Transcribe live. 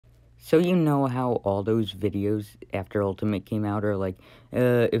So you know how all those videos after Ultimate came out are like,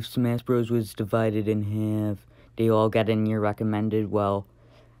 if Smash Bros. Was divided in half, they all get in your recommended? Well,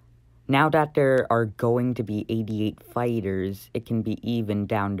 now that there are going to be 88 fighters, it can be even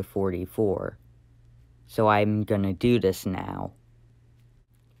down to 44. So I'm gonna do this now.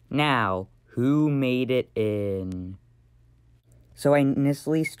 Now, who made it in? So I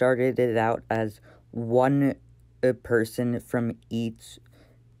initially started it out as one person from each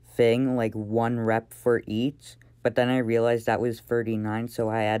thing, like one rep for each, but then I realized that was 39, so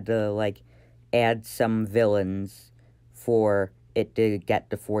I had to, like, add some villains for it to get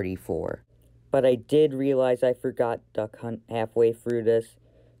to 44. But I did realize I forgot Duck Hunt halfway through this,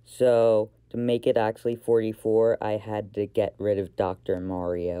 so to make it actually 44, I had to get rid of Dr.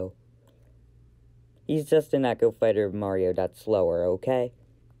 Mario. He's just an Echo Fighter of Mario that's slower, okay?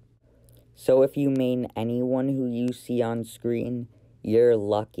 So if you main anyone who you see on screen, you're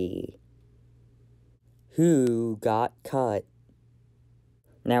lucky. Who got cut?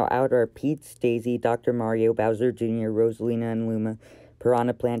 Now out are Peach, Daisy, Dr. Mario, Bowser Jr., Rosalina and Luma,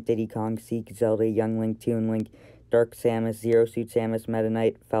 Piranha Plant, Diddy Kong, Seek, Zelda, Young Link, Toon Link, Dark Samus, Zero Suit Samus, Meta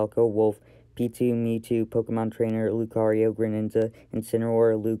Knight, Falco, Wolf, P2, Mewtwo, Pokemon Trainer, Lucario, Greninja,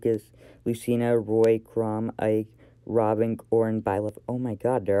 Incineroar, Lucas, Lucina, Roy, Chrom, Ike, Robin, Orin, Byleth. Oh my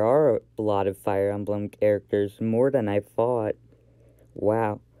god, there are a lot of Fire Emblem characters, more than I thought.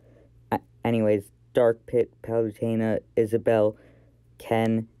 Wow. Anyways, Dark Pit, Palutena, Isabelle,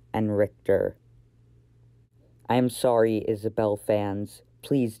 Ken, and Richter. I am sorry, Isabelle fans.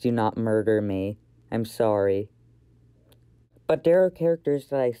 Please do not murder me. I'm sorry. But there are characters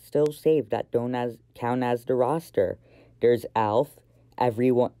that I still saved that don't count as the roster. There's Alf.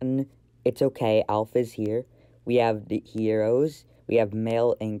 Everyone, it's okay, Alf is here. We have the heroes. We have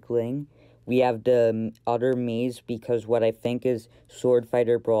Male Inkling. We have the other Miis, because what I think is Sword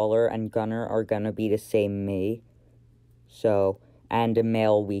Fighter, Brawler, and Gunner are gonna be the same Mii. So, and a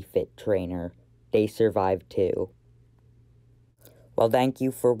male Wii Fit trainer. They survived too. Well, thank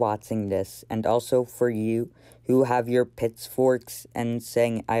you for watching this, and also for you who have your pitchforks and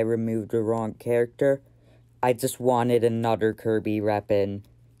saying I removed the wrong character. I just wanted another Kirby rep in.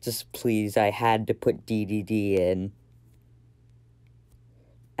 Just please, I had to put DDD in.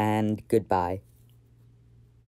 And goodbye.